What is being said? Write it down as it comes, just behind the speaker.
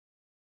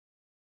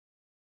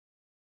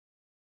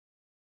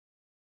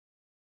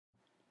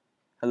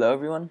Hello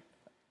everyone.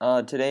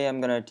 Today I'm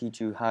going to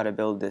teach you how to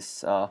build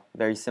this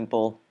very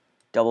simple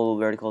double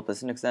vertical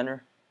piston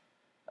extender.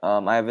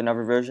 I have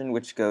another version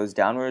which goes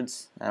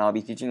downwards, and I'll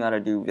be teaching you how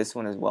to do this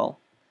one as well.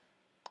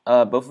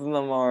 Both of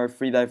them are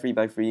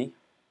 3x3x3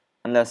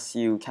 unless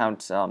you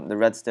count the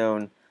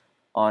redstone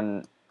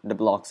on the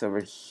blocks over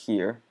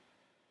here,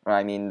 or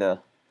I mean the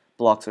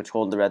blocks which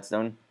hold the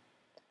redstone.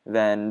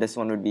 Then this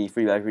one would be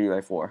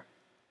 3x3x4.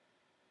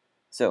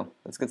 So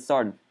let's get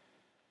started.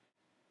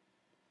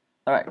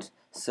 Alright,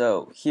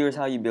 so here's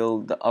how you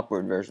build the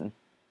upward version.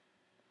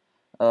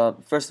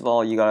 First of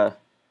all, you gotta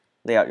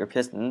lay out your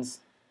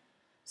pistons,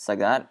 just like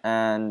that,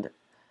 and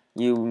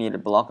you need a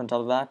block on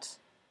top of that.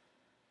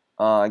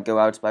 Go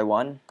out by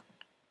one,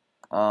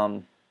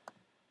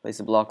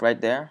 place a block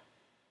right there,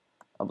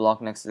 a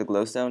block next to the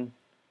glowstone,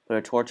 put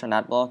a torch on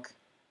that block.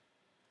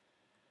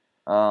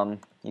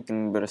 You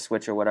can put a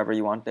switch or whatever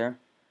you want there,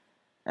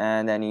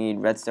 and then you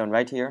need redstone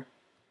right here,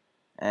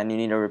 and you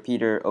need a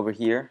repeater over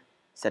here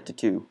set to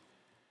 2.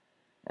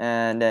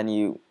 And then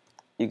you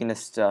can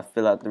just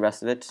fill out the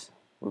rest of it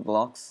with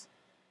blocks.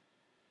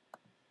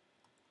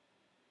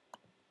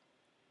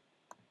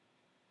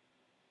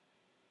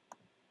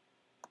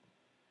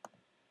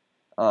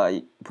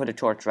 You put a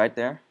torch right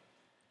there,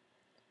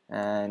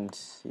 and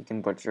you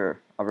can put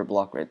your other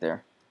block right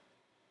there.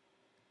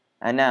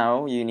 And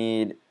now you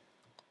need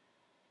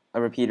a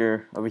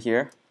repeater over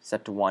here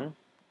set to 1,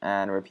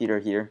 and a repeater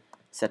here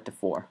set to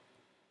 4.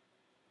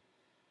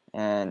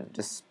 And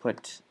just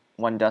put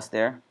one dust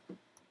there,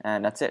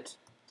 and that's it.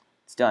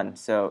 It's done.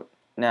 So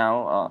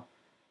now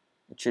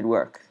it should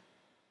work.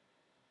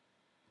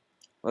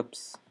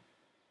 Whoops.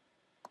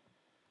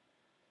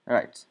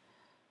 Alright,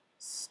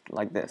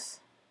 like this.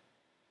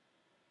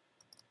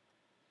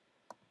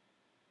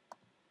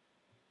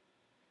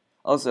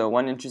 Also,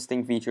 one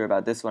interesting feature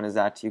about this one is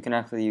that you can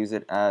actually use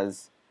it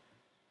as,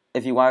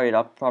 if you wire it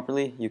up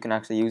properly, you can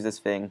actually use this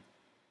thing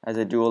as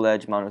a dual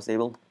edge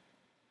monostable.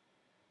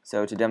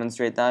 So to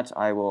demonstrate that,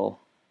 I will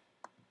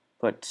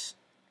put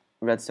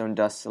redstone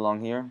dust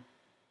along here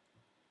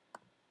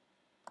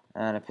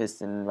and a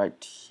piston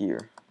right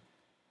here.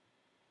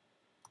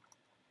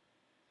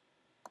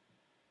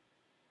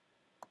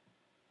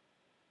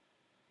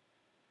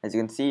 As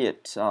you can see,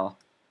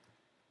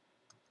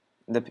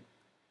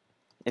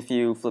 if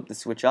you flip the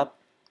switch up,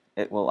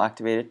 it will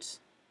activate it,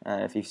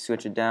 and if you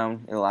switch it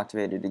down, it will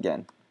activate it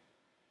again.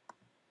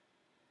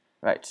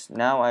 Right,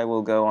 now I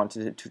will go on to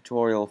the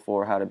tutorial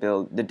for how to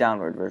build the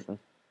downward version.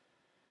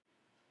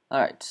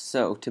 Alright,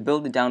 so to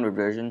build the downward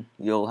version,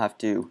 you'll have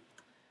to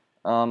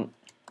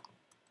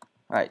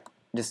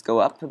just go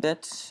up a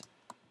bit,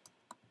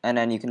 and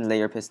then you can lay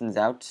your pistons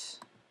out,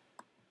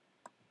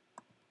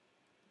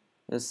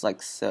 just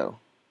like so.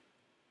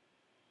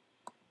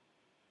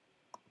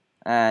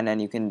 And then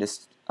you can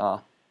just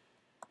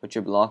put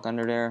your block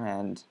under there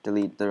and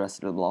delete the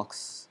rest of the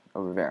blocks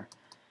over there.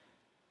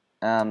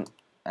 And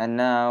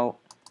now,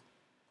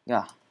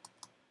 yeah,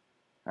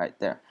 right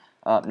there.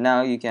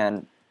 Now you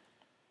can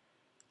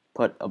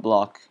put a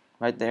block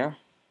right there,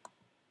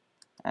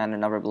 and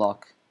another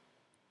block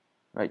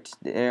right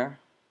there,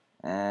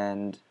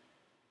 and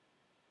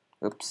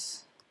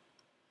oops.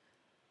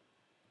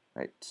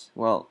 Right,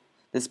 well,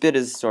 this bit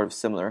is sort of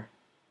similar.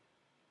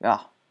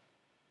 Yeah.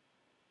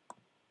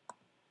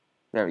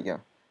 There we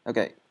go.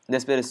 Okay,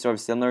 this bit is sort of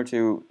similar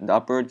to the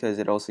upward because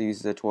it also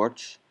uses a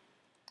torch.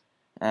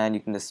 And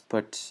you can just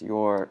put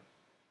your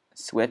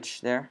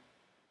switch there.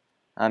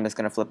 I'm just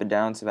going to flip it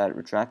down so that it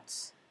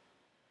retracts.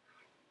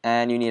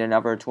 And you need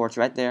another torch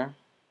right there.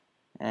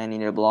 And you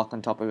need a block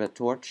on top of that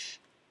torch.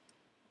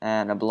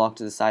 And a block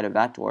to the side of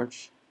that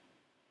torch.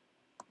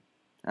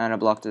 And a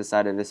block to the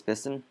side of this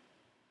piston.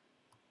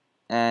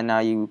 And now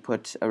you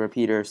put a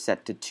repeater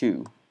set to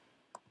 2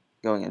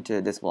 going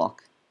into this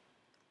block.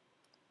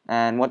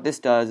 And what this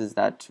does is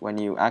that when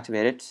you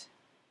activate it,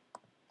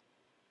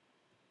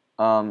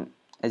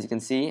 as you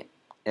can see,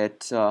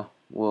 it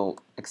will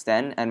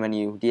extend, and when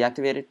you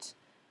deactivate it,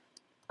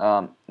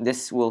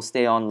 this will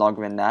stay on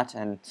longer than that,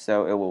 and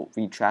so it will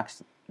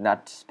retract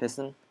that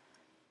piston.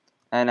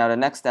 And now the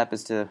next step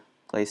is to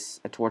place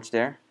a torch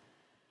there,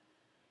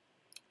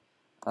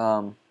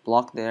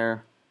 block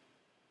there,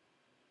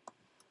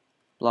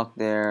 block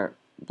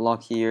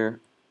here,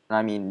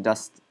 I mean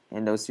dust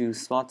in those 2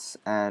 spots,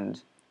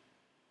 and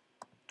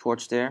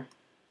torch there.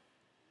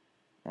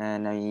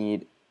 And I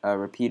need a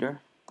repeater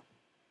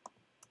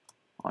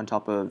on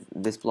top of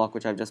this block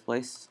which I've just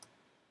placed,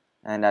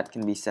 and that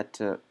can be set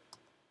to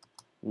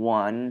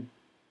 1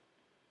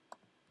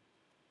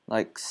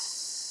 like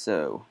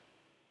so.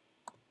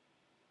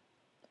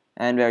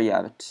 And there you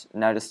have it.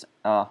 Now just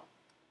now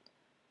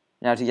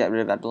to get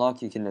rid of that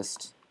block, you can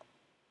just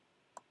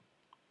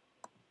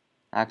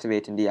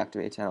activate and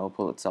deactivate, and it will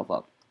pull itself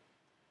up.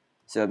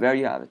 So there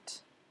you have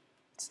it.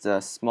 It's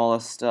the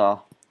smallest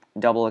vertical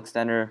double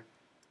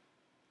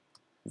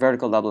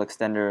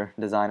extender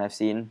design I've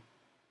seen.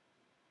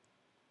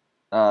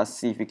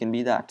 See if you can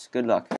beat that. Good luck.